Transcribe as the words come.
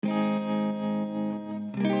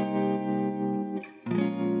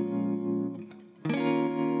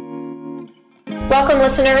Welcome,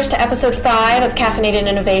 listeners, to episode 5 of Caffeinated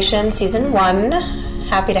Innovation, season 1.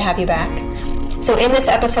 Happy to have you back. So in this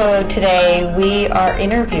episode today, we are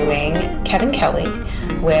interviewing Kevin Kelly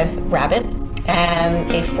with Rhabit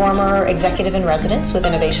and a former executive in residence with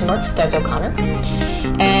InnovationWorks, Des O'Connor.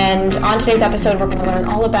 And on today's episode, we're going to learn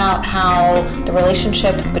all about how the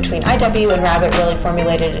relationship between IW and Rhabit really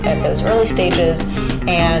formulated at those early stages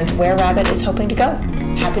and where Rhabit is hoping to go.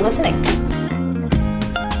 Happy listening.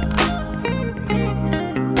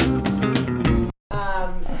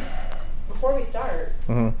 Before we start,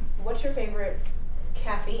 what's your favorite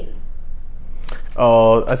caffeine?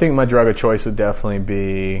 Oh, I think my drug of choice would definitely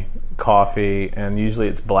be coffee, and usually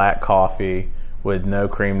it's black coffee with no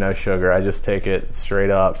cream, no sugar. I just take it straight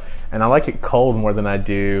up, and I like it cold more than I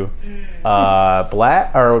do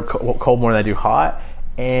black, or cold more than I do hot.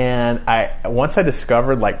 And once I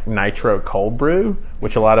discovered like nitro cold brew,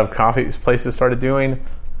 which a lot of coffee places started doing,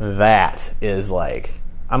 that is like,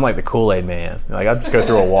 I'm like the Kool-Aid man. Like, I'll just go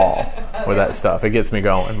through a wall with that stuff. It gets me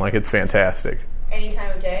going. Like, it's fantastic. Any time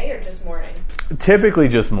of day or just morning? Typically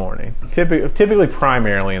just morning. Typically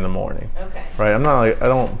primarily in the morning. Okay. Right? I'm not like,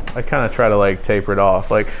 I kind of try to like taper it off.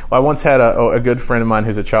 Like, I once had a good friend of mine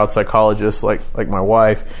who's a child psychologist, like my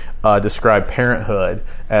wife, describe parenthood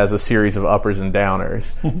as a series of uppers and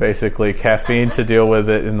downers. Basically, caffeine to deal with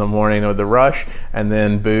it in the morning with the rush, and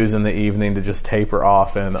then booze in the evening to just taper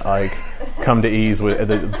off and like come to ease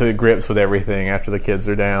with to grips with everything after the kids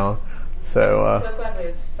are down. So glad we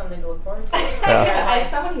have something to look forward to. As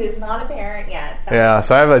someone who's not a parent yet.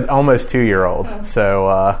 So I have an almost 2-year-old. So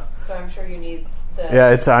I'm sure you need the...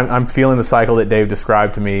 Yeah, I'm feeling the cycle that Dave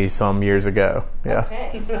described to me some years ago. Yeah.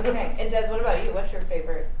 Okay. And Des, what about you? What's your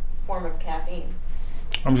favorite form of caffeine?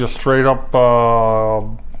 I'm just straight up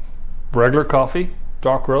regular coffee,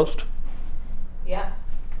 dark roast. Yeah.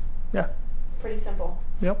 Yeah. Pretty simple.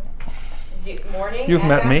 Yep. Morning, You've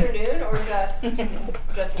met me. Afternoon, or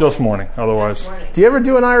just Just morning. Otherwise, do you ever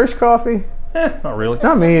do an Irish coffee? not really.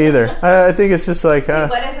 Not me either. I think it's just like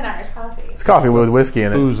what is an Irish coffee? It's coffee with whiskey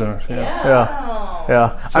in it. Booze in it.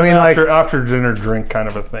 Yeah. So I mean, after dinner drink kind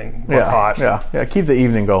of a thing. Hot. Yeah. Keep the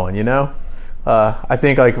evening going. You know. I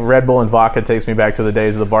think like Red Bull and vodka takes me back to the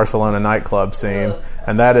days of the Barcelona nightclub scene,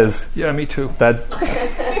 and that is me too.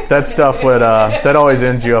 That stuff would that always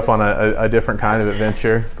ends you up on a different kind of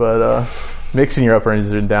adventure. But mixing your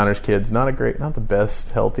uppers and downers, kids, not the best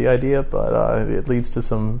healthy idea, but it leads to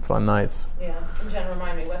some fun nights. Yeah. And Jen,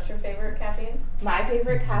 remind me, what's your favorite caffeine? My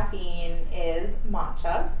favorite caffeine is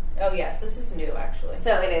matcha. Oh yes, this is new actually.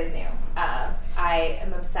 So it is new. I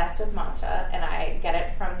am obsessed with matcha, and I get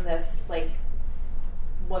it from this like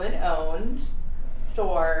woman-owned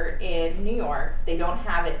store in New York. They don't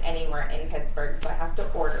have it anywhere in Pittsburgh, so I have to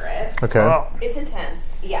order it. Okay. Wow. It's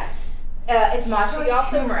intense. Yeah. It's matcha with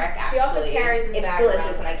turmeric, actually. She also carries this bag. It's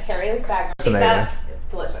delicious, and I carry this bag. It's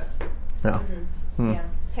delicious. Yeah. Yeah.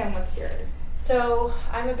 Kim, what's yours? So,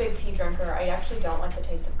 I'm a big tea drinker. I actually don't like the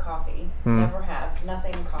taste of coffee. Never have.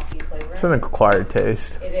 Nothing coffee flavoring. It's an acquired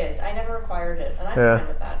taste. It is. I never acquired it, and I'm fine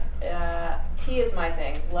with that. Tea is my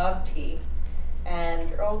thing. Love tea.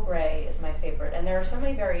 And Earl Grey is my favorite. And there are so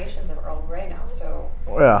many variations of Earl Grey now, so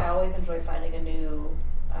I always enjoy finding a new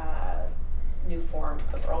form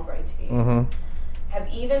of Earl Grey tea.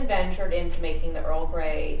 Have even ventured into making the Earl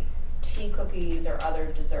Grey tea cookies or other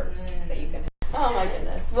desserts that you can have. Oh my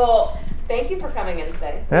goodness. Well, thank you for coming in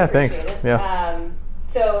today. Yeah, thanks. It. Yeah.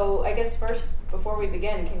 So I guess first, before we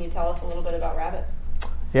begin, can you tell us a little bit about Rhabit?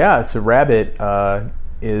 Yeah, so Rhabit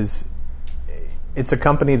it's a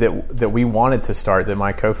company that we wanted to start, that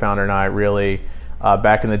my co-founder and I really,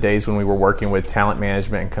 back in the days when we were working with talent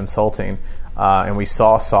management and consulting, and we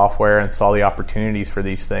saw software and saw the opportunities for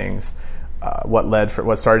these things, what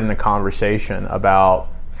started in the conversation about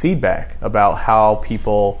feedback, about how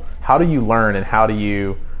do you learn, and how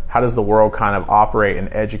does the world kind of operate and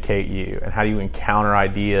educate you, and how do you encounter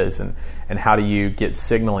ideas, and how do you get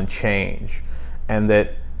signal and change. And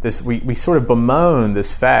that we sort of bemoan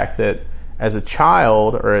this fact that as a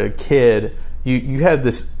child or a kid, you have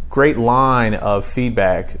this great line of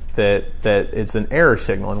feedback that it's an error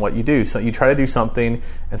signal in what you do. So you try to do something,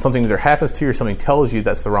 and something either happens to you or something tells you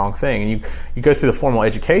that's the wrong thing. And you go through the formal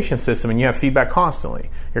education system, and you have feedback constantly.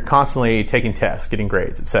 You're constantly taking tests, getting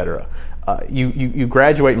grades, etc. You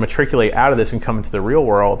graduate and matriculate out of this and come into the real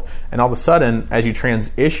world, and all of a sudden, as you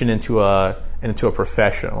transition into a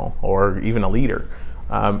professional or even a leader,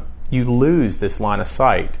 you lose this line of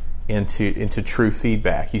sight into true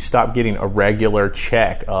feedback. You stop getting a regular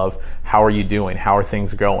check of how are you doing, how are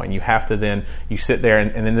things going. You have to then, you sit there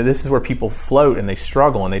and then this is where people float and they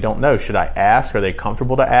struggle and they don't know, should I ask? Are they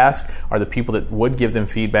comfortable to ask? Are the people that would give them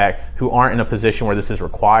feedback who aren't in a position where this is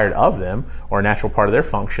required of them or a natural part of their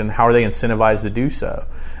function, how are they incentivized to do so?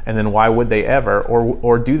 And then why would they ever,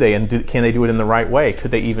 or do they, and can they do it in the right way? Could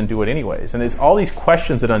they even do it anyways? And it's all these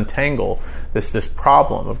questions that untangle this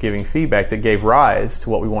problem of giving feedback that gave rise to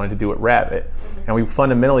what we wanted to do at Rhabit. And we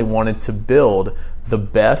fundamentally wanted to build the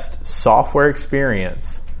best software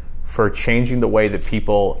experience for changing the way that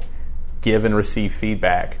people give and receive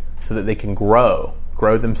feedback so that they can grow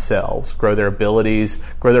themselves, grow their abilities,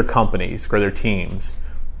 grow their companies, grow their teams.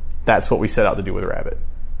 That's what we set out to do with Rhabit.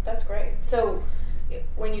 That's great. So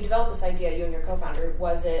when you developed this idea, you and your co-founder,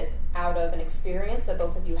 was it out of an experience that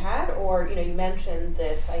both of you had, or you mentioned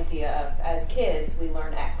this idea of as kids we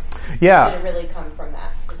learn X? Yeah. Did it really come from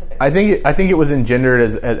that specifically? I think it was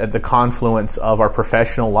engendered at the confluence of our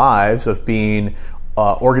professional lives of being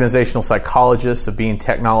organizational psychologists, of being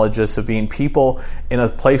technologists, of being people in a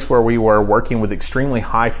place where we were working with extremely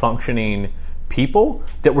high functioning people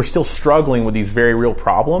that were still struggling with these very real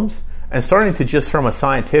problems, and starting to just from a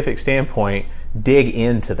scientific standpoint dig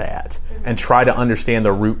into that and try to understand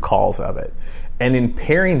the root cause of it. And in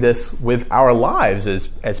pairing this with our lives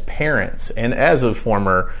as parents and as of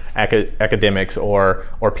former academics or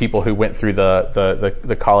people who went through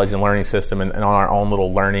the college and learning system and on our own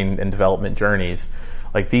little learning and development journeys,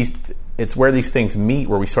 like these, it's where these things meet,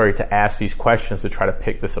 where we started to ask these questions to try to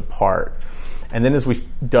pick this apart. And then as we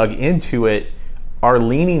dug into it, our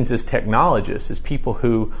leanings as technologists, as people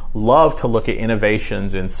who love to look at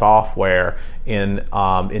innovations in software, in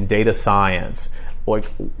data science, like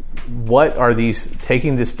what are these,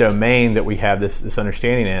 taking this domain that we have this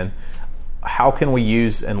understanding in, how can we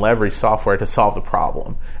use and leverage software to solve the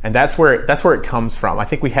problem? And that's where it comes from. I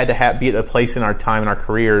think we had to be at a place in our time in our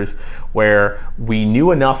careers where we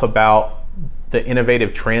knew enough about the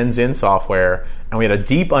innovative trends in software, and we had a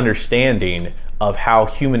deep understanding of how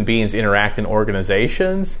human beings interact in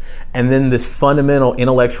organizations, and then this fundamental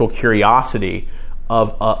intellectual curiosity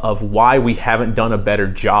of why we haven't done a better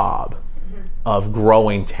job of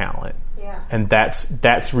growing talent. Yeah. And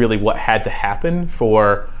that's really what had to happen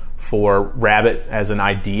for Rhabit as an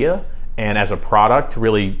idea and as a product to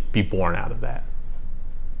really be born out of that.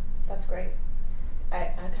 That's great. I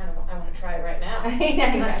want to try it right now.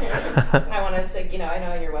 I want to say, I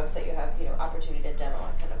know on your website you have opportunity to demo.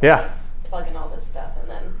 I kind of plug in all this stuff and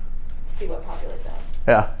then see what populates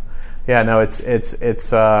out. Yeah. No, it's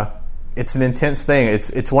an intense thing.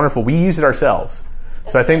 It's wonderful. We use it ourselves.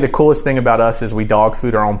 So I think the coolest thing about us is we dog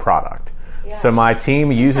food our own product. Yeah. So my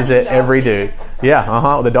team uses it every day.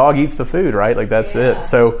 Yeah, the dog eats the food, right? Like that's it.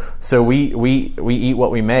 So we eat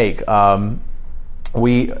what we make. And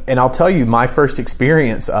I'll tell you, my first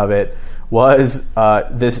experience of it was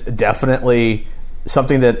this definitely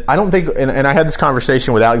something that I don't think, and I had this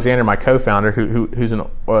conversation with Alexander, my co-founder, who's an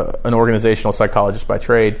organizational psychologist by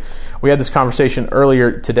trade. We had this conversation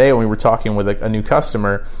earlier today when we were talking with a new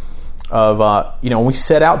customer of, when we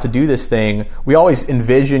set out to do this thing, we always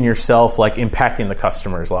envision yourself like impacting the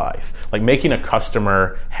customer's life, like making a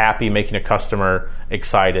customer happy, making a customer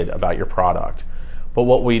excited about your product. But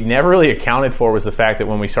what we never really accounted for was the fact that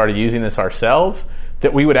when we started using this ourselves,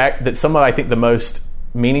 that we would that some of, I think, the most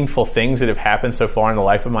meaningful things that have happened so far in the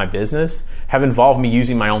life of my business have involved me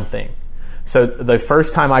using my own thing. So the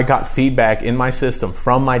first time I got feedback in my system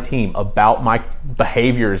from my team about my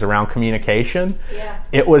behaviors around communication,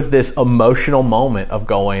 it was this emotional moment of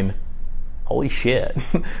going, holy shit,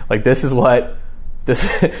 like this is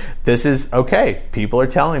okay. People are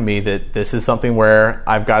telling me that this is something where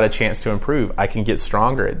I've got a chance to improve. I can get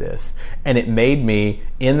stronger at this. And it made me,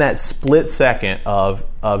 in that split second of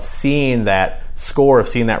seeing that score, of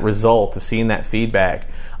seeing that result, of seeing that feedback,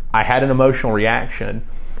 I had an emotional reaction.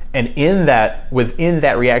 And within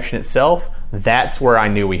that reaction itself, that's where I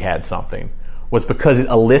knew we had something, was because it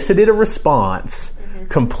elicited a response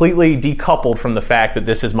completely decoupled from the fact that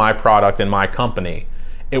this is my product and my company.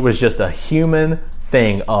 It was just a human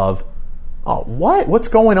thing of, what's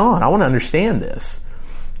going on? I want to understand this.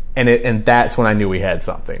 And that's when I knew we had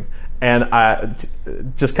something. And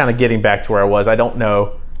just kind of getting back to where I was, I don't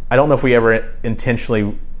know if we ever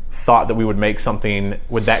intentionally thought that we would make something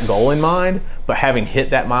with that goal in mind, but having hit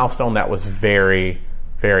that milestone, that was very,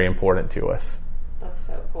 very important to us. That's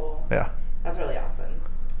so cool. Yeah. That's really awesome.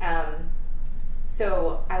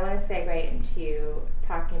 So I want to segue into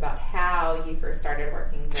talking about how you first started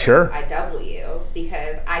working with IW,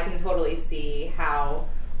 because I can totally see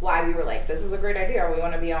why we were like, this is a great idea, or we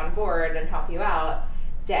want to be on board and help you out.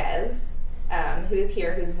 Des, who is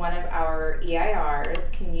here, who's one of our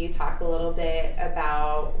EIRs. Can you talk a little bit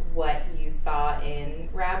about what you saw in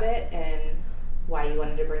Rhabit and why you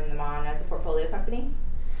wanted to bring them on as a portfolio company?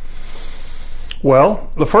 Well,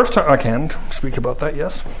 the first time I can speak about that,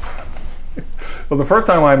 yes. Well, the first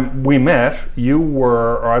time we met, you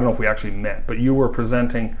were, or I don't know if we actually met, but you were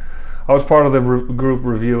presenting. I was part of the group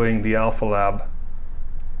reviewing the Alpha Lab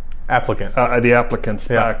applicants. The applicants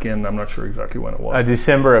back in, I'm not sure exactly when it was.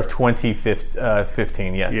 December of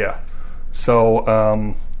 2015, yeah. Yeah.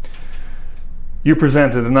 So you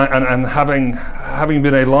presented, and having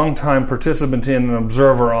been a long-time participant in and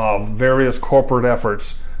observer of various corporate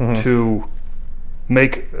efforts to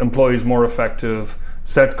make employees more effective,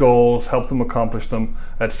 set goals, help them accomplish them,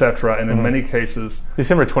 etc. And in many cases...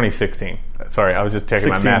 December 2016. Sorry, I was just checking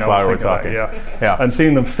my math while we were talking. Yeah. And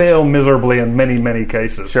seeing them fail miserably in many, many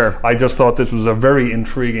cases. Sure. I just thought this was a very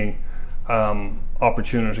intriguing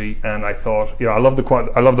opportunity, and I thought, I love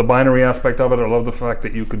the binary aspect of it. I love the fact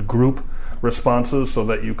that you could group responses so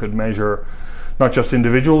that you could measure not just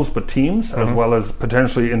individuals but teams, as well as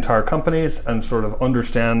potentially entire companies, and sort of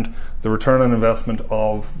understand the return on investment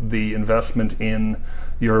of the investment in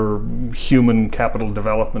your human capital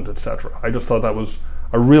development, etc. I just thought that was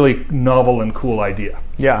a really novel and cool idea.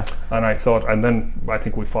 Yeah. And then I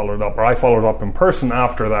think we followed up, or I followed up in person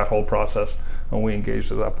after that whole process, and we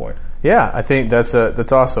engaged at that point. Yeah, I think that's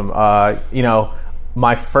awesome.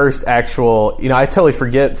 My first actual, I totally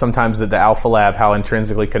forget sometimes that the Alpha Lab, how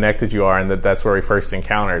intrinsically connected you are, and that's where we first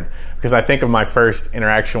encountered. Because I think of my first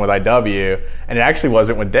interaction with IW, and it actually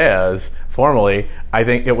wasn't with Des formally. I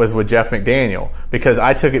think it was with Jeff McDaniel, because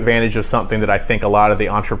I took advantage of something that I think a lot of the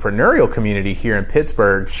entrepreneurial community here in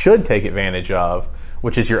Pittsburgh should take advantage of,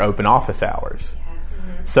 which is your open office hours.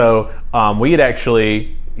 Yes. So we had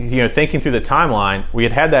actually, thinking through the timeline, we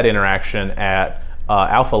had that interaction at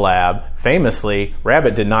Alpha Lab. Famously,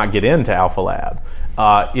 Rhabit did not get into Alpha Lab.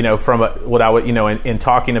 In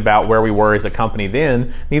talking about where we were as a company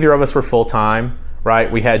then, neither of us were full time. Right,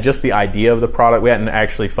 we had just the idea of the product. We hadn't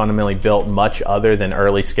actually fundamentally built much other than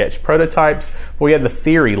early sketch prototypes, but we had the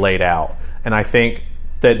theory laid out, and I think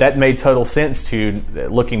that made total sense. To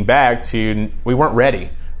looking back, we weren't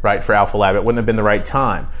ready. Right, for Alpha Lab, it wouldn't have been the right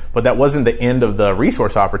time. But that wasn't the end of the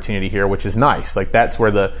resource opportunity here, which is nice. Like that's where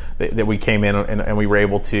that we came in and we were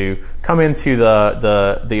able to come into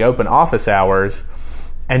the open office hours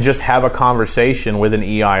and just have a conversation with an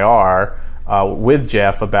EIR with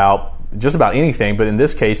Jeff about just about anything. But in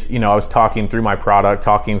this case, I was talking through my product,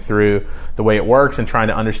 talking through the way it works, and trying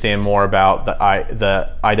to understand more about the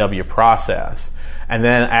IW process. And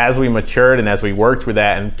then as we matured and as we worked with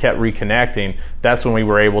that and kept reconnecting, that's when we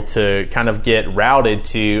were able to kind of get routed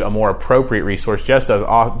to a more appropriate resource. Jeff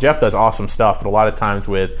does awesome stuff, but a lot of times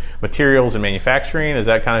with materials and manufacturing, is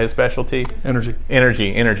that kind of his specialty?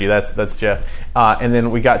 Energy. That's Jeff. And then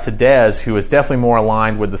we got to Des, who is definitely more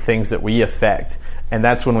aligned with the things that we affect. And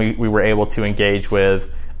that's when we were able to engage with,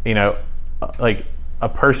 like a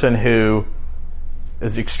person who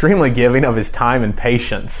is extremely giving of his time and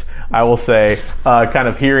patience, I will say, kind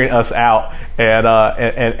of hearing us out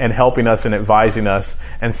and helping us and advising us,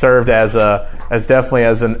 and served as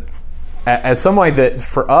somebody that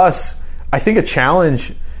for us, I think a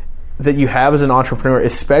challenge that you have as an entrepreneur,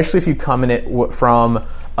 especially if you come in it from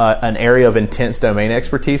an area of intense domain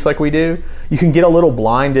expertise like we do, you can get a little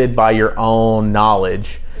blinded by your own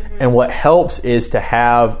knowledge. And what helps is to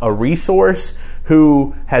have a resource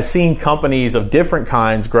who has seen companies of different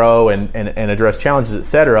kinds grow and address challenges, et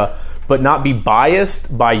cetera, but not be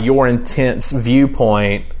biased by your intense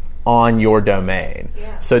viewpoint on your domain.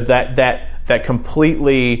 Yeah. So that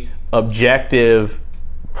completely objective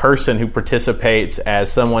person who participates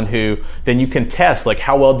as someone who then you can test, like,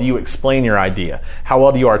 how well do you explain your idea? How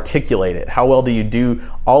well do you articulate it? How well do you do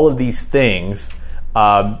all of these things?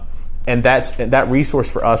 And that resource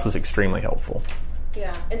for us was extremely helpful.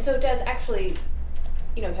 Yeah. And so Des, actually,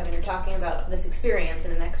 Kevin, you're talking about this experience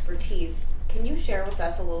and an expertise. Can you share with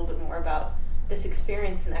us a little bit more about this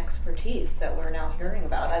experience and expertise that we're now hearing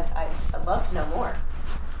about? I'd love to know more.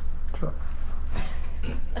 Sure.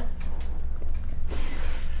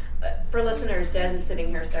 For listeners, Des is sitting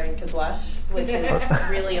here starting to blush, which is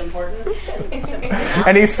really important.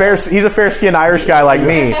 And he's a fair-skinned Irish guy like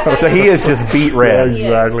me, so he is just beet red.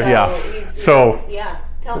 Yeah, exactly.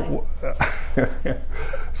 Tell me.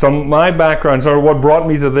 So my background, what brought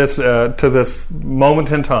me to this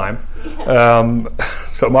moment in time.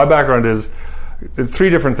 So my background is three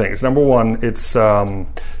different things. Number one, it's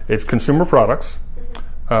consumer products.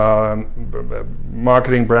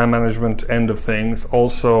 Marketing, brand management end of things,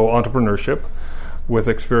 also entrepreneurship. with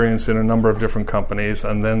experience in a number of different companies.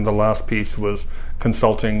 And then the last piece was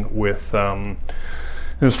consulting with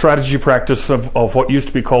the strategy practice of what used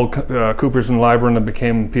to be called Coopers and Lybrand and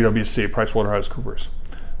became PwC, PricewaterhouseCoopers.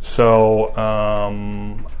 So,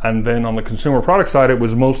 and then on the consumer product side, it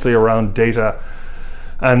was mostly around data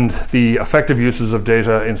and the effective uses of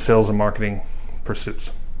data in sales and marketing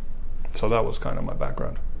pursuits. So that was kind of my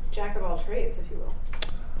background. Jack of all trades, if you will.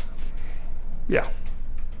 Yeah.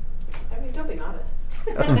 I mean, don't be modest.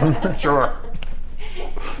 Sure.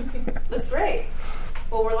 That's great.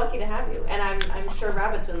 Well, we're lucky to have you, and I'm sure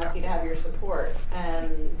Rhabit's been lucky to have your support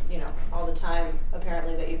and all the time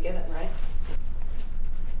apparently that you've given, right?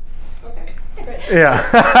 Okay, great.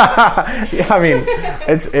 Yeah, yeah. I mean,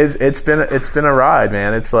 it's been a ride,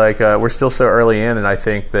 man. It's like we're still so early in, and I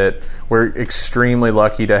think that we're extremely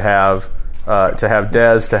lucky to have Des,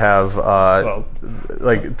 to have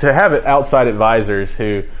to have outside advisors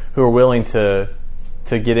who are willing to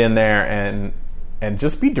get in there and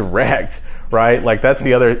just be direct, right? Like that's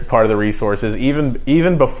the other part of the resources.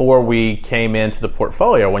 Even before we came into the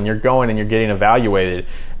portfolio, when you're going and you're getting evaluated,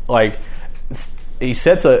 like he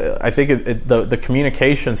sets I think the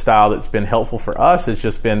communication style that's been helpful for us has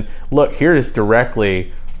just been, look, here is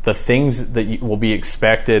directly the things that will be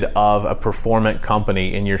expected of a performant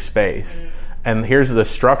company in your space. And here's the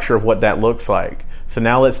structure of what that looks like. So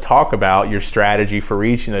now let's talk about your strategy for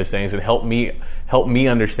reaching those things and help me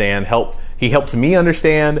understand. He helps me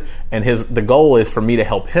understand, and the goal is for me to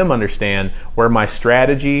help him understand where my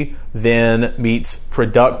strategy then meets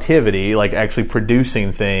productivity, like actually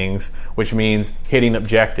producing things, which means hitting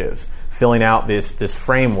objectives, filling out this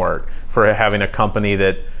framework for having a company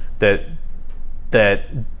that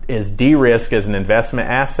is de-risked as an investment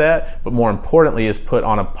asset, but more importantly is put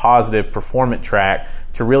on a positive performance track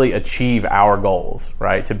to really achieve our goals,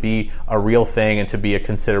 right? To be a real thing and to be a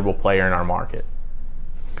considerable player in our market.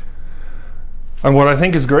 And what I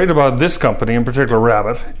think is great about this company, in particular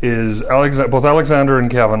Rhabit, is both Alexander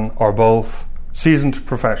and Kevin are both seasoned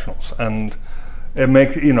professionals, and it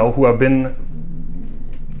makes who have been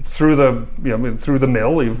through the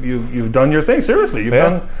mill. You've done your thing. Seriously,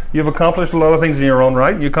 you've accomplished a lot of things in your own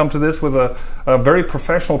right. You come to this with a very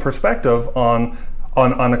professional perspective on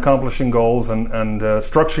accomplishing goals and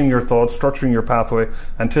structuring your thoughts, structuring your pathway,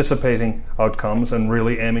 anticipating outcomes, and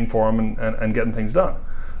really aiming for them and getting things done.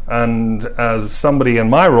 And as somebody in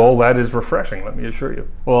my role, that is refreshing, let me assure you.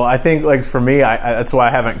 Well, I think, like, for me, that's why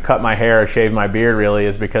I haven't cut my hair or shaved my beard, really,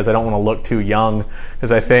 is because I don't want to look too young.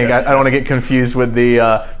 Because I think I don't want to get confused with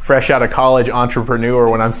the fresh out of college entrepreneur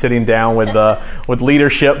when I'm sitting down with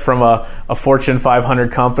leadership from a Fortune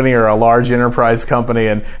 500 company or a large enterprise company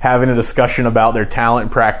and having a discussion about their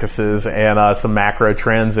talent practices and some macro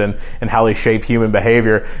trends and how they shape human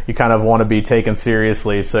behavior. You kind of want to be taken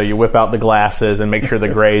seriously, so you whip out the glasses and make sure the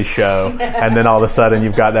grays show, and then all of a sudden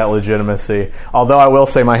you've got that legitimacy. Although I will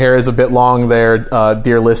say my hair is a bit long there,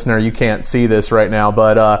 dear listener. You can't see this right now,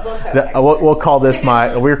 but we'll call this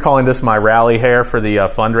we're calling this my rally hair for the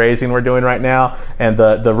fundraising we're doing right now. And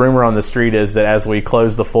the rumor on the street is that as we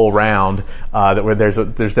close the full round, there's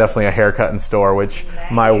definitely a haircut in store, which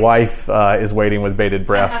my wife is waiting with bated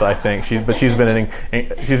breath. I think she's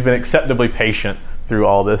been acceptably patient through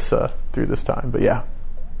all this through this time. But yeah.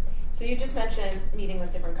 So you just mentioned meeting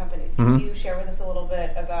with different companies. Can you share with us a little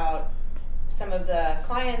bit about some of the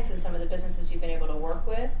clients and some of the businesses you've been able to work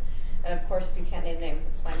with? And of course, if you can't name names,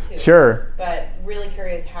 that's fine too. Sure. But really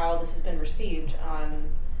curious how this has been received on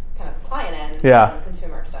kind of the client end and the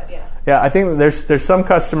consumer side. Yeah, I think there's some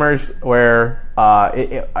customers where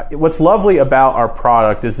what's lovely about our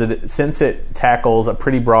product is that since it tackles a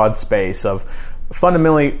pretty broad space of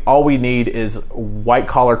fundamentally all we need is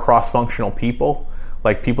white-collar cross-functional people,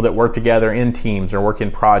 like people that work together in teams or work in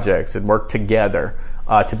projects and work together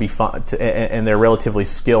to be fun, and they're relatively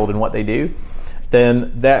skilled in what they do,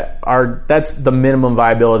 then that's the minimum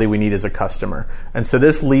viability we need as a customer. And so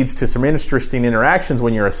this leads to some interesting interactions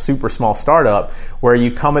when you're a super small startup where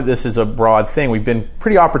you come at this as a broad thing. We've been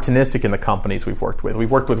pretty opportunistic in the companies we've worked with.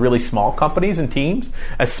 We've worked with really small companies and teams,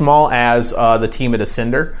 as small as the team at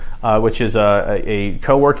Ascender, which is a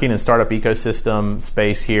co-working and startup ecosystem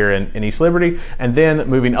space here in East Liberty, and then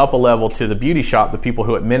moving up a level to the beauty shop, the people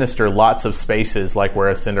who administer lots of spaces like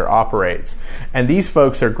where Ascender operates. And these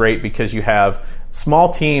folks are great because you have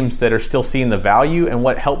small teams that are still seeing the value, and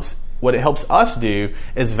what helps what it helps us do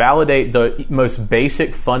is validate the most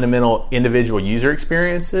basic, fundamental individual user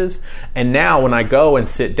experiences. And now when I go and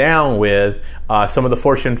sit down with some of the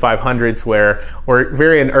Fortune 500s, where we're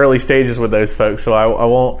very in early stages with those folks, so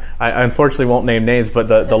I unfortunately won't name names, but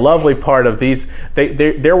the lovely part of these,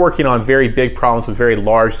 they're working on very big problems with very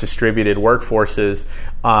large distributed workforces.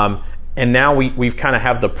 And now we've kind of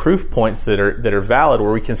have the proof points that are valid,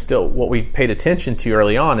 where we can still, what we paid attention to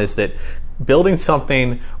early on is that building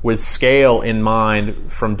something with scale in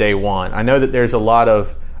mind from day one. I know that there's a lot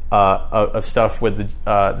of stuff with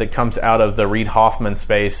that comes out of the Reid Hoffman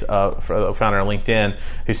space, for the founder of LinkedIn,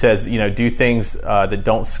 who says, do things that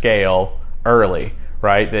don't scale early.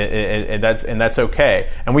 Right, and that's okay,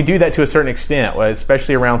 and we do that to a certain extent,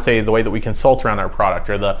 especially around, say, the way that we consult around our product,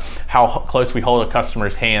 or how close we hold a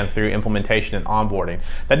customer's hand through implementation and onboarding.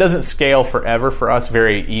 That doesn't scale forever for us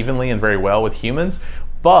very evenly and very well with humans,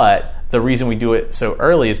 but the reason we do it so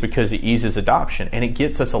early is because it eases adoption, and it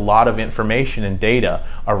gets us a lot of information and data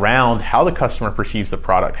around how the customer perceives the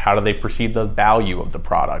product. How do they perceive the value of the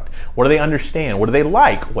product? What do they understand? What do they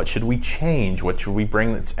like? What should we change? What should we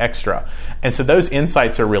bring that's extra? And so those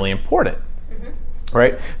insights are really important,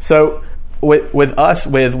 right? So with us,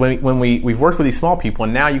 when we've worked with these small people,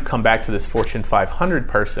 and now you come back to this Fortune 500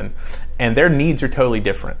 person, and their needs are totally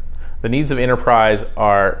different. The needs of enterprise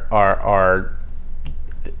are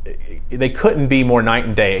they couldn't be more night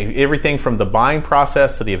and day. Everything from the buying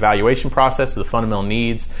process to the evaluation process to the fundamental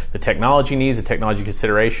needs, the technology needs, the technology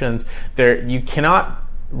considerations. You cannot.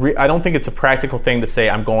 I don't think it's a practical thing to say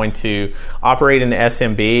I'm going to operate in the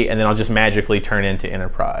SMB and then I'll just magically turn into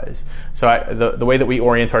enterprise. So the way that we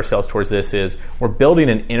orient ourselves towards this is we're building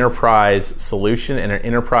an enterprise solution and an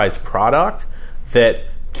enterprise product that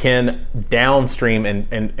can downstream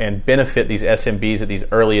and benefit these SMBs, these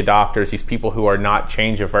early adopters, these people who are not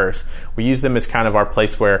change averse. We use them as kind of our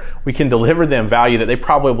place where we can deliver them value that they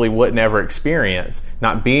probably wouldn't ever experience,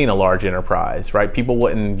 not being a large enterprise, right? People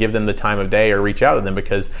wouldn't give them the time of day or reach out to them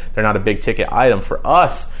because they're not a big ticket item. For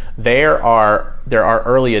us, there are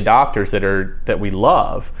early adopters that we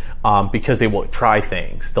love because they will try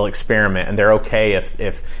things, they'll experiment, and they're okay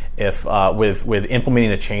if with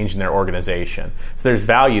implementing a change in their organization. So there's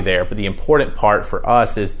value there, but the important part for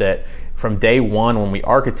us is that from day one, when we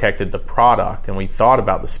architected the product and we thought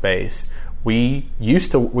about the space, we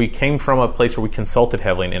came from a place where we consulted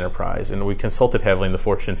heavily in enterprise and we consulted heavily in the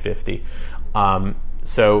Fortune 50.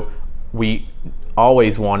 So we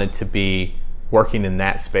always wanted to be working in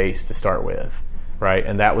that space to start with, right?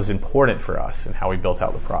 And that was important for us in how we built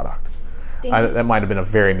out the product. That might have been a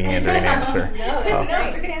very meandering answer. No,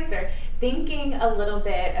 it's a good answer. Thinking a little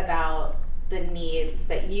bit about the needs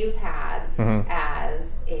that you've had as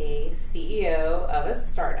a CEO of a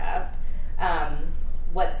startup,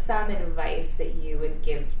 what's some advice that you would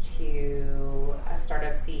give to a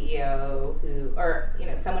startup CEO or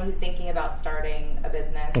someone who's thinking about starting a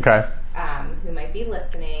business, who might be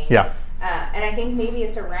listening? Yeah. And I think maybe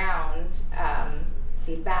it's around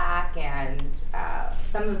feedback and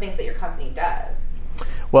some of the things that your company does.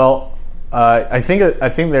 Well, I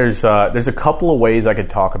think there's a couple of ways I could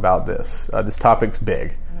talk about this. This topic's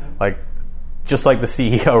big, just like the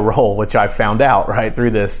CEO role, which I found out right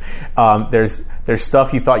through this. There's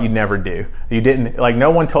stuff you thought you'd never do. You didn't, no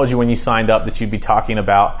one told you when you signed up that you'd be talking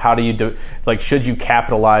about how do you do, should you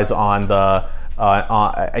capitalize on the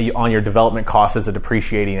on your development costs as a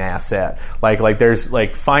depreciating asset. There's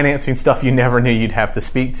financing stuff you never knew you'd have to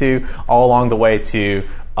speak to, all along the way to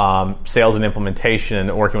sales and implementation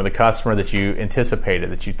and working with a customer that you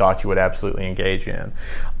anticipated, that you thought you would absolutely engage in.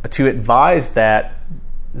 To advise that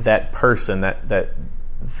person,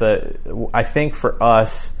 I think for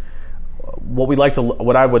us,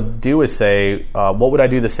 what I would do is say, what would I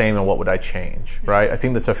do the same and what would I change, right? I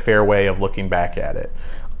think that's a fair way of looking back at it.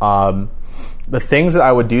 The things that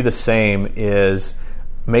I would do the same is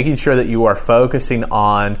making sure that you are focusing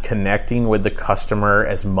on connecting with the customer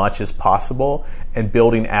as much as possible and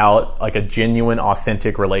building out a genuine,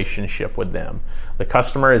 authentic relationship with them. The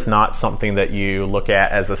customer is not something that you look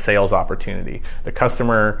at as a sales opportunity. The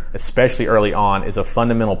customer, especially early on, is a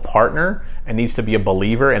fundamental partner and needs to be a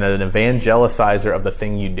believer and an evangelicizer of the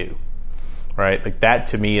thing you do. Right? That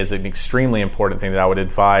to me is an extremely important thing that I would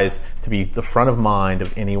advise to be the front of mind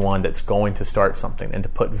of anyone that's going to start something, and to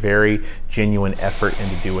put very genuine effort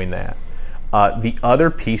into doing that. The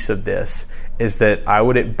other piece of this is that I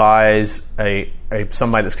would advise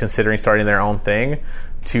somebody that's considering starting their own thing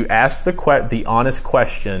to ask the honest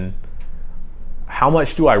question, how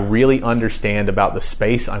much do I really understand about the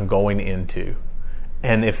space I'm going into?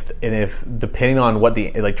 and if depending on what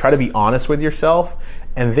try to be honest with yourself.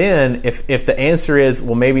 And then if the answer is,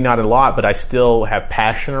 well, maybe not a lot, but I still have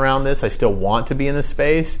passion around this, I still want to be in this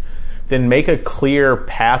space, then make a clear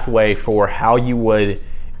pathway for how you would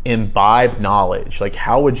imbibe knowledge. Like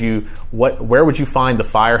where would you find the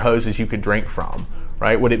fire hoses you could drink from,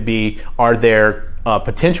 right? Would it be, are there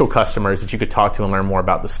potential customers that you could talk to and learn more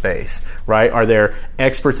about the space, right? Are there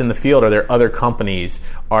experts in the field? Are there other companies?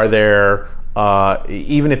 Are there,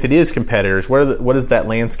 even if it is competitors, what does that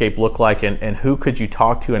landscape look like, and who could you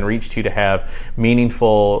talk to and reach to have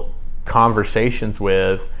meaningful conversations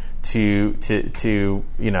with to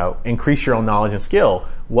increase your own knowledge and skill?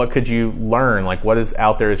 What could you learn? Like, what is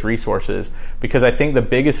out there as resources? Because I think the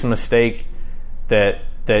biggest mistake that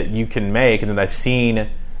you can make, and that I've seen,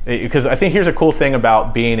 because I think here's a cool thing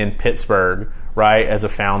about being in Pittsburgh, right, as a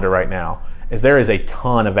founder right now, is there is a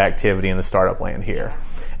ton of activity in the startup land here.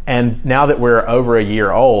 And now that we're over a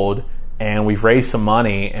year old and we've raised some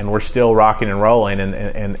money and we're still rocking and rolling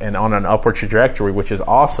and on an upward trajectory, which is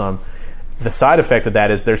awesome, the side effect of that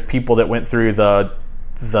is there's people that went through the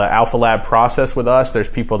Alpha Lab process with us. There's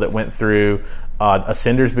people that went through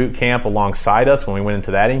Ascenders boot camp alongside us when we went into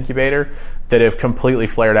that incubator that have completely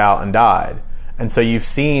flared out and died. And so you've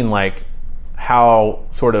seen like how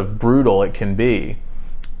sort of brutal it can be.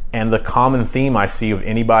 And the common theme I see of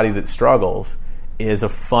anybody that struggles is a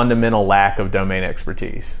fundamental lack of domain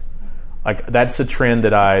expertise. Like, that's a trend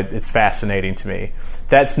that it's fascinating to me.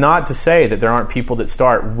 That's not to say that there aren't people that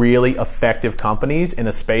start really effective companies in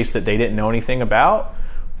a space that they didn't know anything about,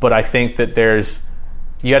 but I think that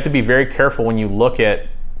you have to be very careful when you look at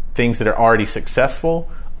things that are already successful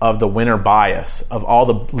of the winner bias, of all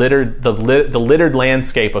the littered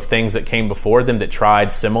landscape of things that came before them that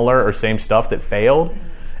tried similar or same stuff that failed,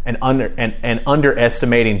 and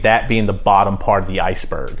underestimating that being the bottom part of the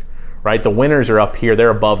iceberg. Right? The winners are up here, they're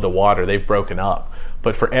above the water, they've broken up.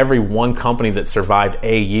 But for every one company that survived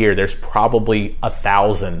a year, there's probably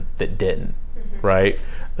 1,000 that didn't. Mm-hmm. Right?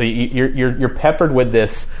 You're peppered with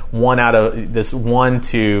this one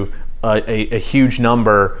to a huge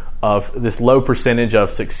number of this low percentage of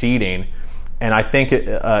succeeding. And I think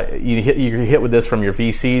you're hit with this from your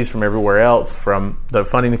VCs, from everywhere else, from the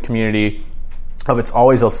funding community, of it's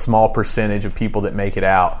always a small percentage of people that make it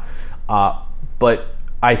out. But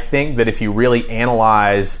I think that if you really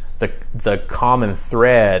analyze the common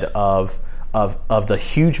thread of the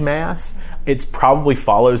huge mass, it probably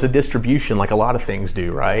follows a distribution like a lot of things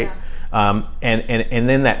do, right? Yeah. And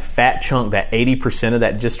then that fat chunk, that 80% of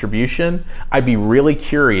that distribution, I'd be really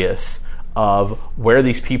curious of where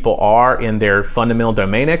these people are in their fundamental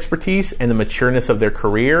domain expertise and the matureness of their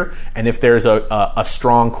career, and if there's a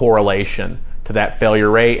strong correlation to that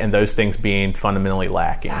failure rate and those things being fundamentally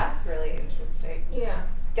lacking. That's really interesting. Yeah.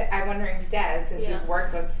 I'm wondering, Des, since you've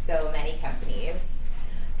worked with so many companies,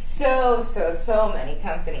 so many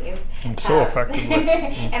companies. I'm so effective.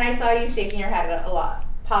 And I saw you shaking your head a lot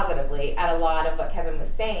positively at a lot of what Kevin was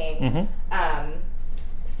saying,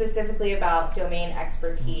 specifically about domain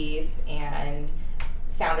expertise and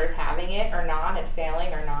founders having it or not and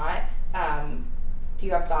failing or not. Do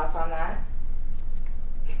you have thoughts on that?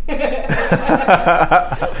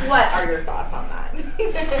 What are your thoughts on that?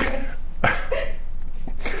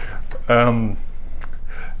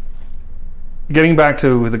 Getting back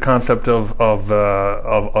to the concept of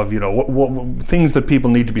what things that people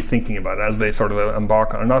need to be thinking about as they sort of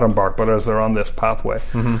but as they're on this pathway.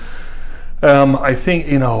 Mm-hmm. I think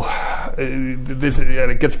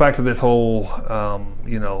it gets back to this whole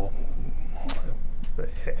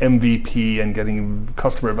MVP and getting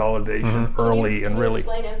customer validation early and really.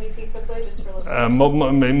 Explain MVP quickly, just for listeners.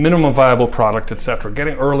 Minimum viable product, etc.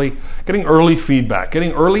 Getting early feedback,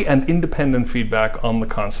 getting early and independent feedback on the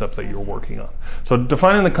concept that you're working on. So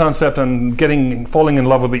defining the concept and falling in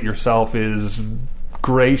love with it yourself is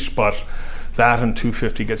great, but that and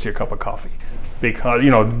 $250 gets you a cup of coffee. Because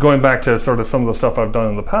going back to sort of some of the stuff I've done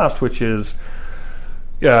in the past, which is.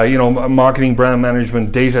 Marketing, brand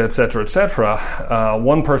management, data, et cetera,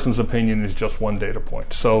 one person's opinion is just one data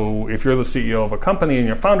point. So if you're the CEO of a company and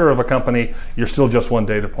you're founder of a company, you're still just one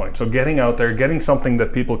data point. So getting out there, getting something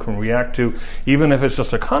that people can react to, even if it's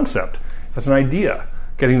just a concept, if it's an idea,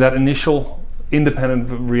 getting that initial independent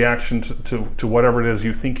reaction to whatever it is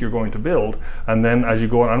you think you're going to build. And then as you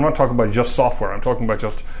go on, I'm not talking about just software, I'm talking about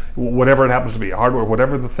just whatever it happens to be, hardware,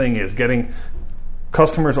 whatever the thing is, getting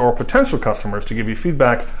customers or potential customers to give you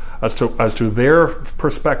feedback as to their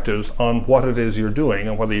perspectives on what it is you're doing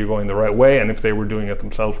and whether you're going the right way, and if they were doing it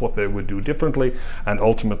themselves, what they would do differently, and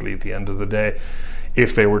ultimately at the end of the day,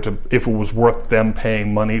 if it was worth them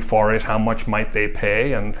paying money for it, how much might they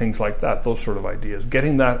pay, and things like that, those sort of ideas.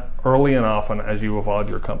 Getting that early and often as you evolve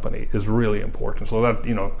your company is really important. So that,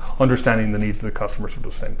 understanding the needs of the customers are the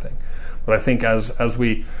same thing. But I think as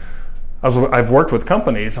I've worked with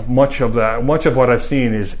companies, much of what I've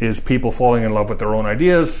seen is people falling in love with their own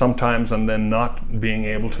ideas sometimes, and then not being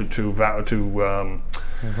able to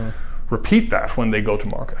repeat that when they go to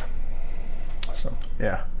market. So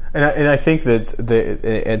yeah. And I think that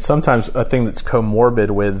and sometimes a thing that's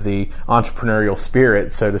comorbid with the entrepreneurial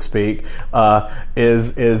spirit, so to speak,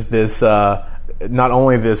 is this not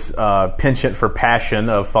only this penchant for passion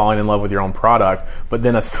of falling in love with your own product, but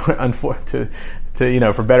then to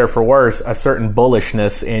for better or for worse, a certain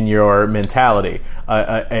bullishness in your mentality,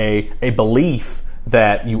 a belief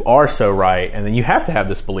that you are so right, and then you have to have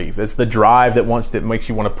this belief. It's the drive that makes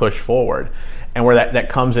you want to push forward, and where that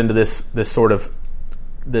comes into this sort of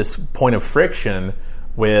this point of friction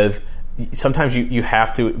with sometimes you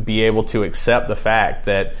have to be able to accept the fact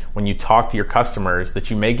that when you talk to your customers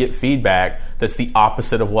that you may get feedback that's the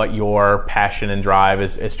opposite of what your passion and drive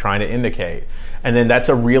is trying to indicate. And then that's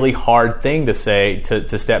a really hard thing to say,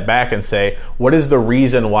 to step back and say, what is the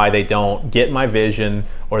reason why they don't get my vision,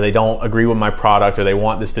 or they don't agree with my product, or they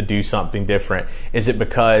want this to do something different? Is it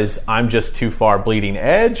because I'm just too far bleeding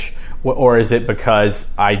edge? Or is it because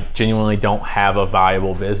I genuinely don't have a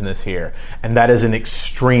viable business here? And that is an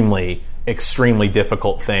extremely, extremely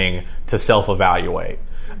difficult thing to self-evaluate.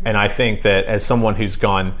 And I think that as someone who's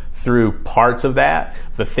gone through parts of that,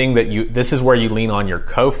 the thing that this is where you lean on your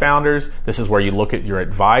co-founders, this is where you look at your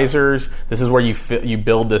advisors, this is where you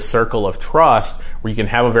build this circle of trust where you can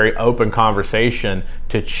have a very open conversation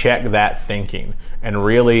to check that thinking and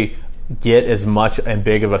really get as much and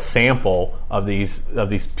big of a sample of these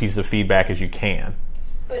pieces of feedback as you can.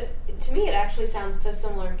 But to me, it actually sounds so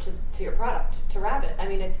similar to your product, to Rhabit. I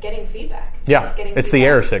mean, it's getting feedback. Yeah, it's the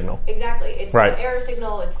error signal. Exactly. It's right. The error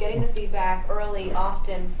signal. It's getting the feedback early,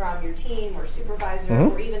 often from your team or supervisor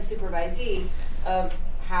or even supervisee, of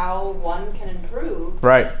how one can improve.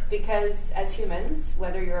 Right. Because as humans,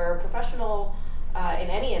 whether you're a professional in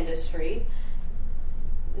any industry,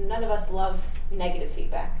 none of us love negative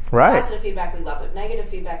feedback. Right. Positive feedback, we love it. Negative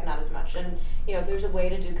feedback, not as much. And if there's a way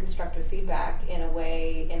to do constructive feedback in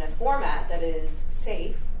a format that is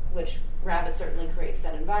safe, which Rhabit certainly creates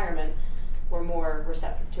that environment, we're more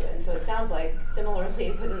receptive to it. And so it sounds like,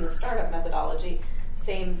 similarly within the startup methodology,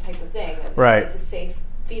 same type of thing. Right. It's a safe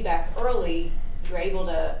feedback early. You're able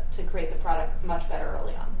to create the product much better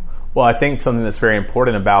early on. Well, I think something that's very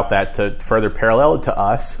important about that, to further parallel it to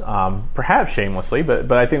us, perhaps shamelessly, but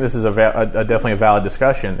I think this is definitely a valid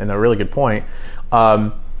discussion and a really good point.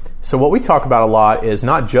 So what we talk about a lot is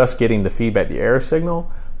not just getting the feedback, the error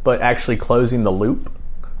signal, but actually closing the loop,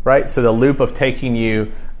 right? So the loop of taking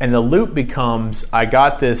you, and the loop becomes, I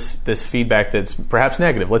got this feedback that's perhaps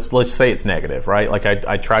negative. Let's say it's negative, right? Like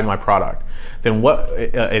I tried my product, then what?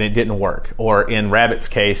 And it didn't work. Or in Rhabit's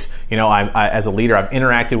case, I as a leader, I've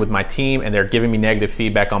interacted with my team, and they're giving me negative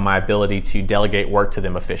feedback on my ability to delegate work to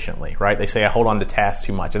them efficiently, right? They say I hold on to tasks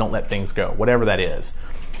too much. I don't let things go, whatever that is.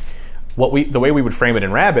 The way we would frame it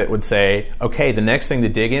in Rhabit would say, okay, the next thing to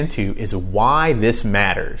dig into is why this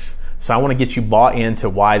matters. So I want to get you bought into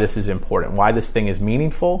why this is important, why this thing is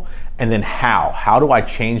meaningful, and then how. How do I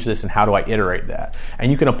change this, and how do I iterate that?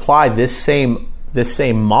 And you can apply this same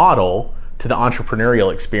model to the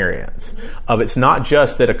entrepreneurial experience. Of it's not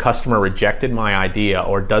just that a customer rejected my idea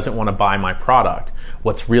or doesn't want to buy my product.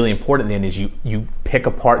 What's really important then is you pick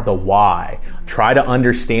apart the why. Try to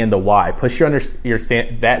understand the why. Push your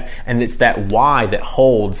understand that, and it's that why that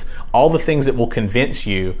holds all the things that will convince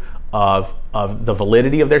you of the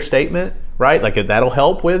validity of their statement, right? Like that'll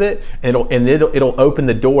help with it, and it'll open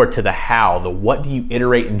the door to the how, the what do you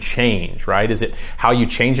iterate and change, right? Is it how you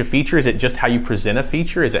change a feature? Is it just how you present a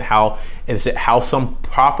feature? Is it how some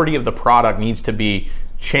property of the product needs to be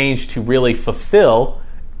changed to really fulfill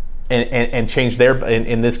and change their,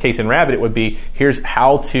 in this case in Rhabit, it would be, here's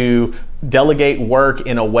how to delegate work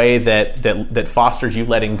in a way that fosters you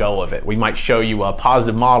letting go of it. We might show you a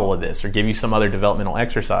positive model of this or give you some other developmental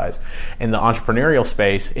exercise. In the entrepreneurial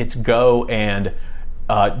space, it's go and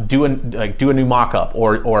do a new mock-up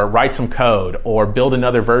or write some code or build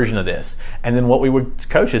another version of this. And then what we would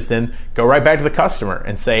coach is then go right back to the customer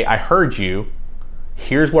and say, I heard you.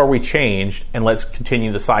 Here's where we changed, and let's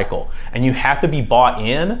continue the cycle. And you have to be bought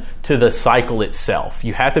in to the cycle itself.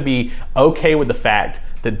 You have to be okay with the fact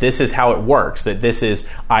that this is how it works, that this is,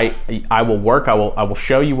 I will work, I will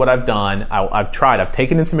show you what I've done, I've tried, I've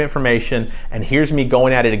taken in some information, and here's me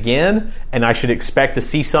going at it again, and I should expect to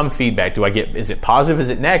see some feedback. Is it positive, is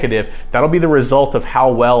it negative? That'll be the result of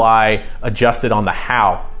how well I adjusted on the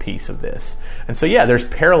how piece of this. And so yeah, there's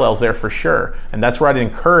parallels there for sure. And that's where I'd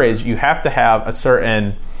encourage, you have to have a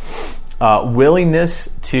certain willingness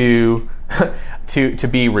to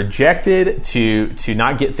be rejected, to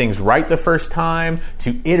not get things right the first time,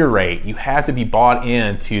 to iterate. You have to be bought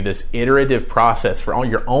into this iterative process for all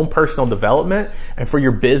your own personal development and for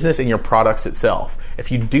your business and your products itself.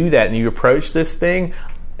 If you do that and you approach this thing,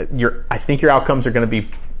 I think your outcomes are going to be,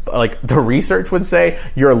 like the research would say,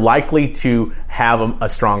 you're likely to have a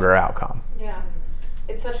stronger outcome. Yeah,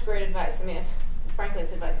 it's such great advice. I mean, frankly,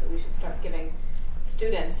 it's advice that we should start giving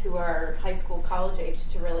students who are high school, college age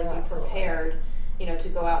to really be prepared, to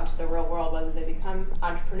go out into the real world, whether they become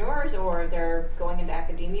entrepreneurs or they're going into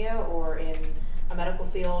academia or in a medical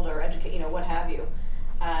field or educate, what have you.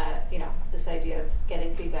 This idea of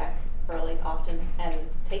getting feedback early, often, and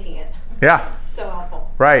taking it. Yeah. It's so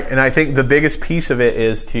helpful. Right, and I think the biggest piece of it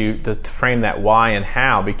is to frame that why and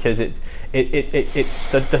how, because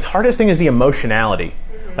the hardest thing is the emotionality.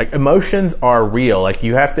 Mm-hmm. Like, emotions are real. Like,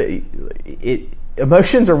 you have to.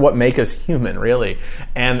 Emotions are what make us human, really,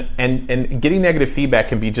 and getting negative feedback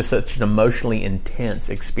can be just such an emotionally intense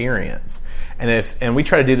experience. And we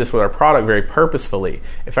try to do this with our product very purposefully.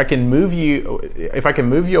 If I can move you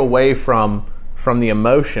away from the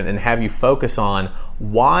emotion and have you focus on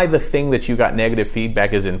why the thing that you got negative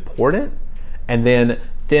feedback is important, and then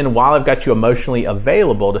while I've got you emotionally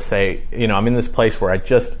available to say, I'm in this place where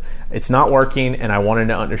it's not working and I wanted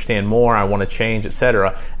to understand more, I want to change,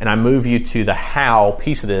 etc. And I move you to the how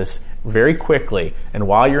piece of this very quickly. And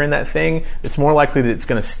while you're in that thing, it's more likely that it's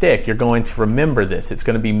going to stick. You're going to remember this. It's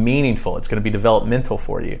going to be meaningful. It's going to be developmental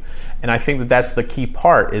for you. And I think that that's the key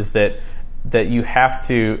part, is that you have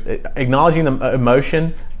to, acknowledging the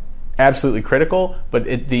emotion, absolutely critical, but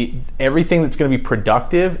everything that's going to be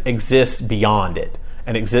productive exists beyond it.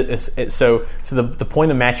 And so the point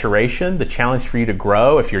of maturation, the challenge for you to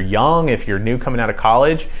grow, if you're young, if you're new coming out of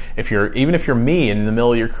college, even if you're me in the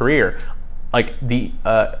middle of your career, like the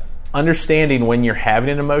understanding when you're having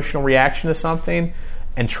an emotional reaction to something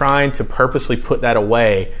and trying to purposely put that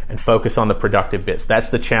away and focus on the productive bits. That's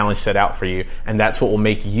the challenge set out for you, and that's what will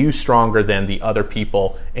make you stronger than the other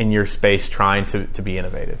people in your space trying to be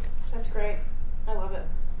innovative. That's great. I love it.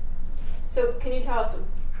 So can you tell us,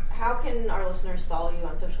 how can our listeners follow you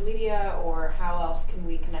on social media, or how else can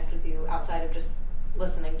we connect with you outside of just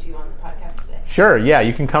listening to you on the podcast today? Sure, yeah.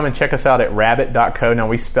 You can come and check us out at rhabit.co. Now,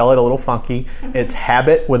 we spell it a little funky. It's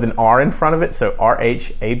habit with an R in front of it, so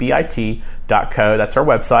RHABIT.co. That's our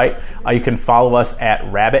website. You can follow us at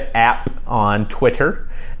Rhabit App on Twitter.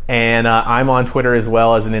 And I'm on Twitter as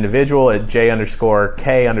well as an individual at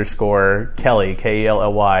J_K_Kelly, Kelly.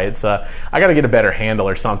 It's I got to get a better handle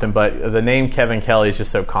or something, but the name Kevin Kelly is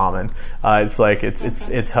just so common. It's like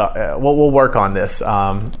we'll work on this.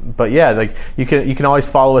 But yeah, like you can always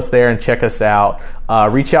follow us there and check us out.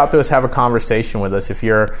 Reach out to us, have a conversation with us. If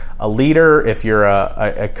you're a leader, if you're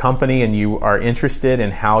a company and you are interested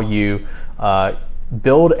in how you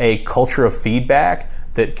build a culture of feedback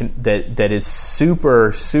that is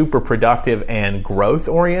super, super productive and growth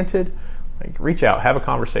oriented, like, reach out, have a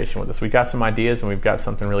conversation with us. We've got some ideas and we've got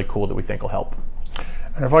something really cool that we think will help.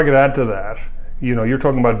 And if I could add to that, you're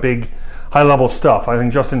talking about big, high level stuff. I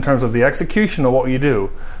think just in terms of the execution of what you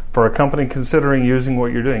do, for a company considering using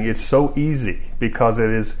what you're doing, it's so easy because it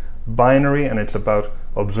is binary and it's about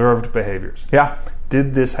observed behaviors. Yeah.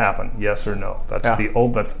 Did this happen? Yes or no? That's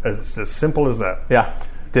that's as simple as that. Yeah.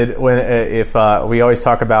 If we always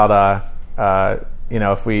talk about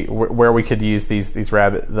where we could use the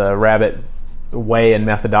Rhabit way and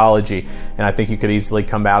methodology, and I think you could easily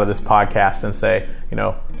come out of this podcast and say,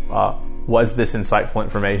 was this insightful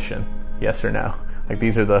information? Yes or no? Like,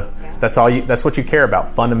 these are that's what you care about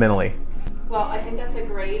fundamentally. Well, I think that's a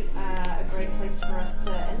great place for us to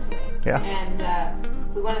end today. Yeah. And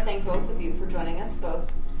we want to thank both of you for joining us,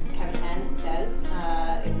 both Kevin and Des.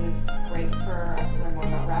 It was great for us to learn more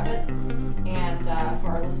about Rhabit, and for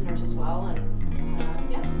our listeners as well. And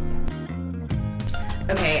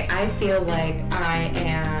Okay, I feel like I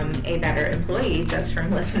am a better employee just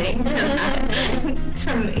from listening to that,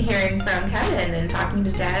 from hearing from Kevin and talking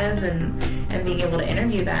to Des and being able to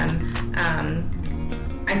interview them.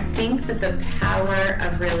 I think that the power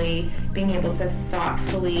of really being able to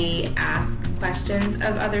thoughtfully ask questions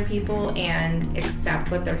of other people and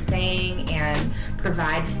accept what they're saying and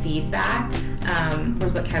provide feedback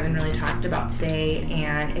was what Kevin really talked about today,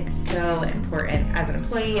 and it's so important as an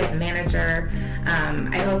employee, as a manager.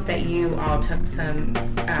 I hope that you all took some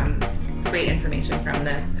great information from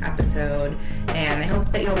this episode, and I hope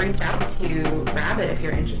that you'll reach out to Rhabit if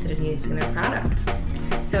you're interested in using their product.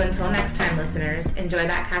 So until next time, listeners, enjoy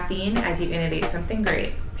that caffeine as you innovate something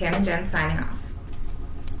great. Pam and Jen signing off.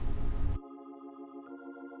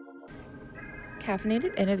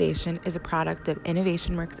 Caffeinated Innovation is a product of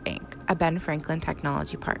InnovationWorks Inc., a Ben Franklin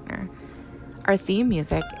technology partner. Our theme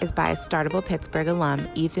music is by Startable Pittsburgh alum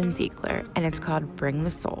Ethan Ziegler, and it's called Bring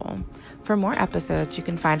the Soul. For more episodes, you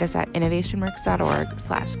can find us at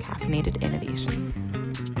innovationworks.org/caffeinatedinnovation.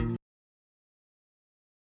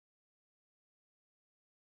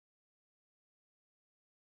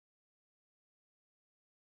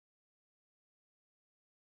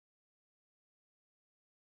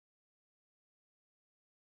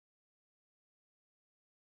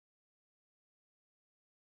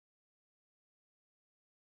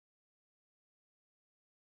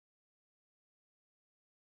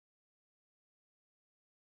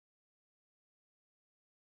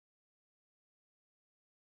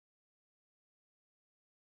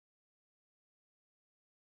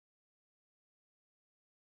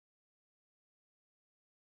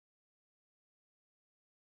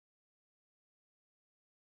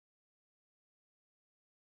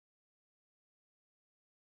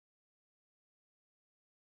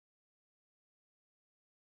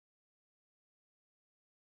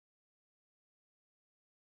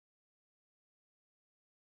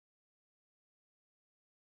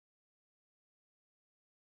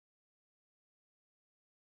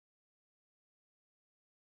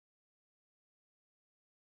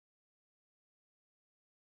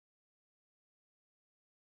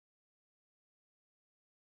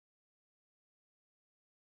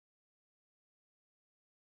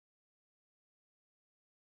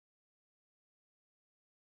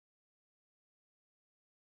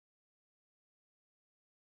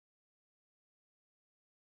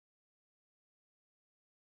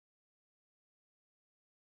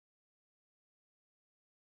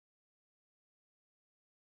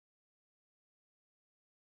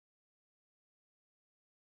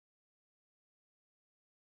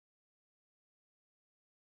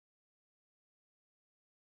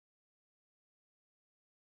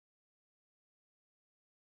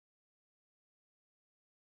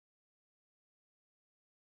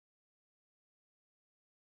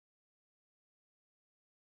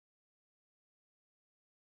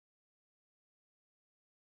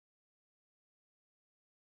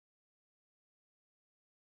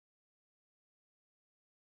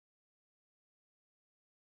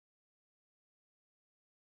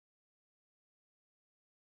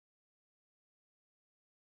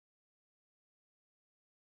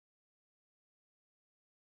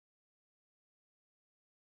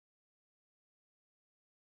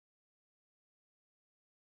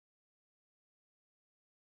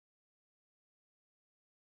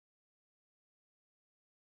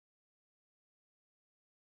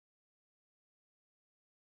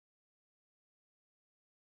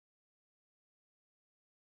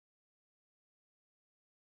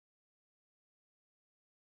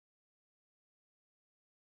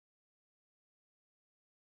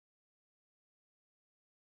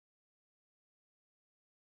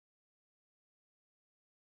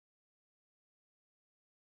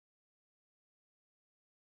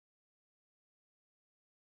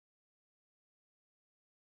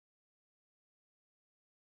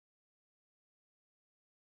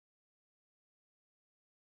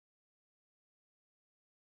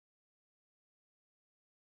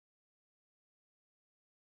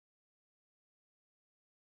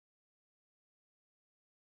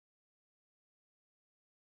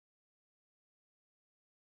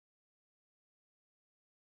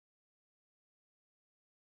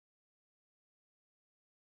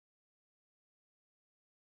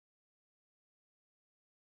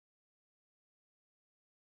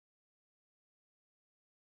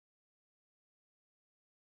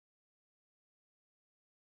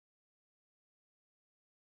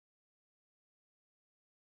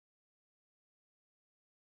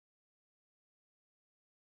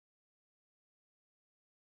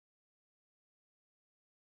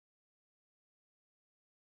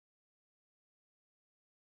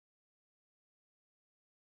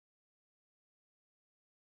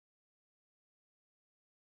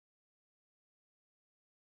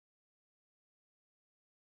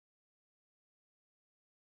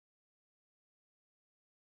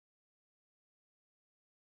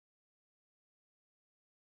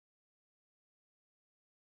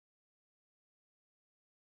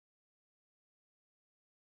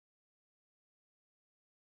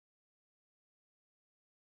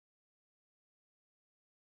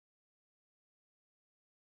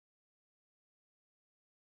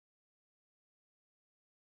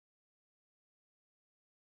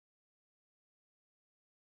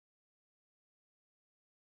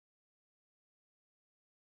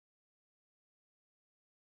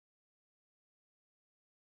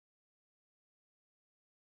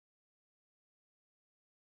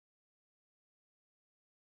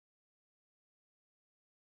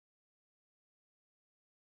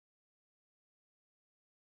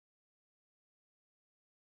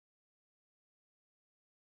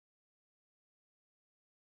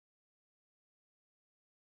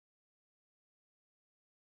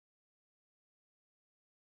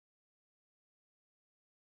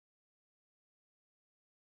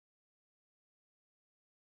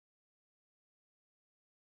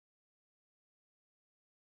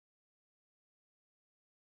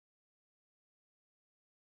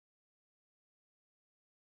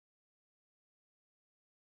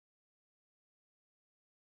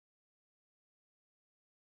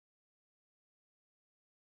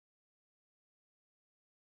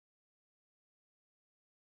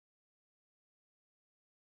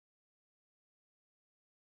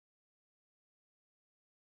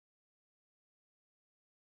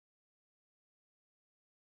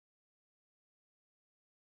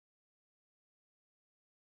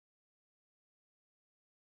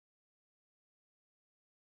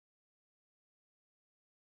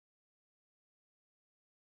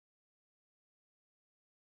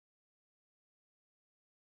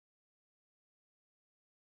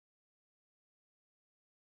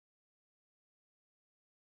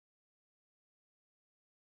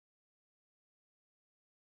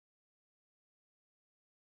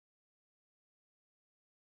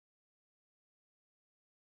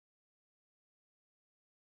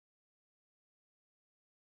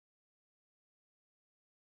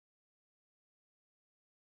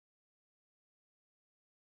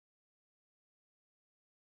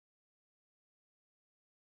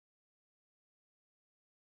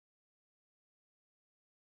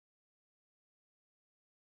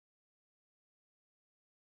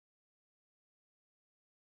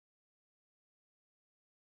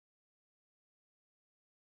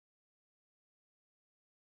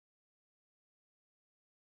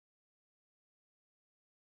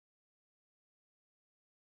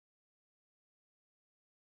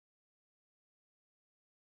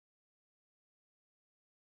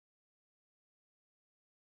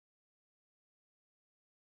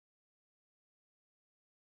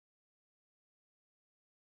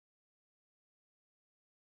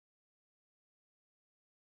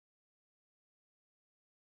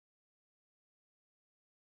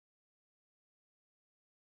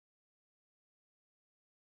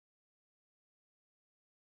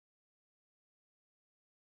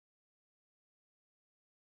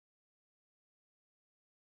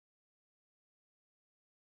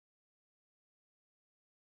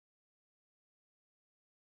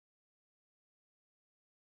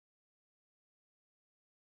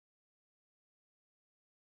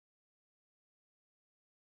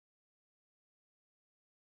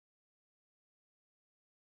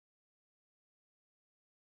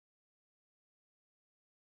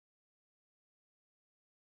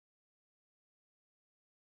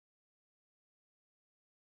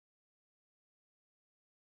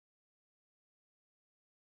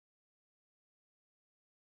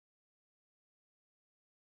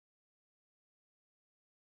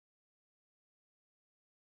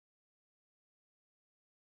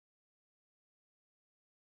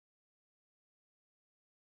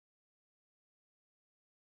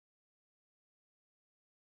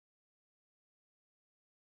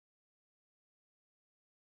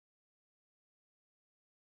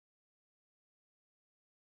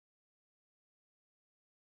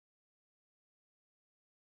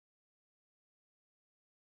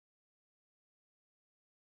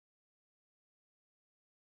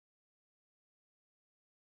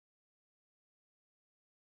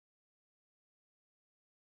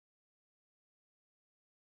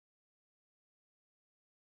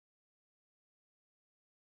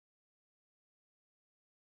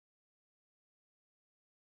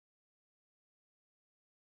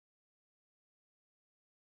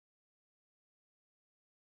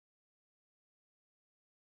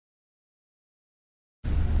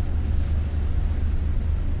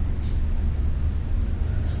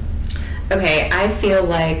 okay, I feel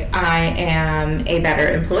like I am a better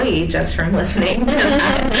employee just from listening to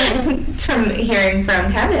that, from hearing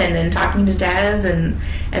from Kevin and talking to Des and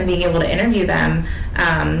being able to interview them.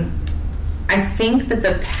 I think that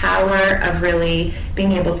the power of really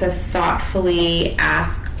being able to thoughtfully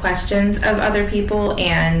ask questions of other people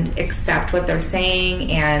and accept what they're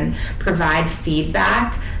saying and provide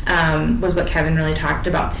feedback was what Kevin really talked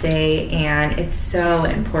about today, and it's so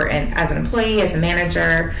important as an employee, as a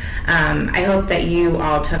manager. I hope that you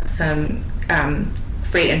all took some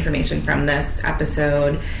great information from this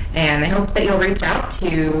episode, and I hope that you'll reach out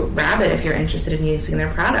to Rhabit if you're interested in using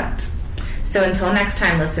their product. So until next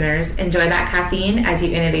time, listeners, enjoy that caffeine as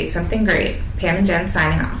you innovate something great. Pam and Jen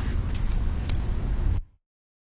signing off.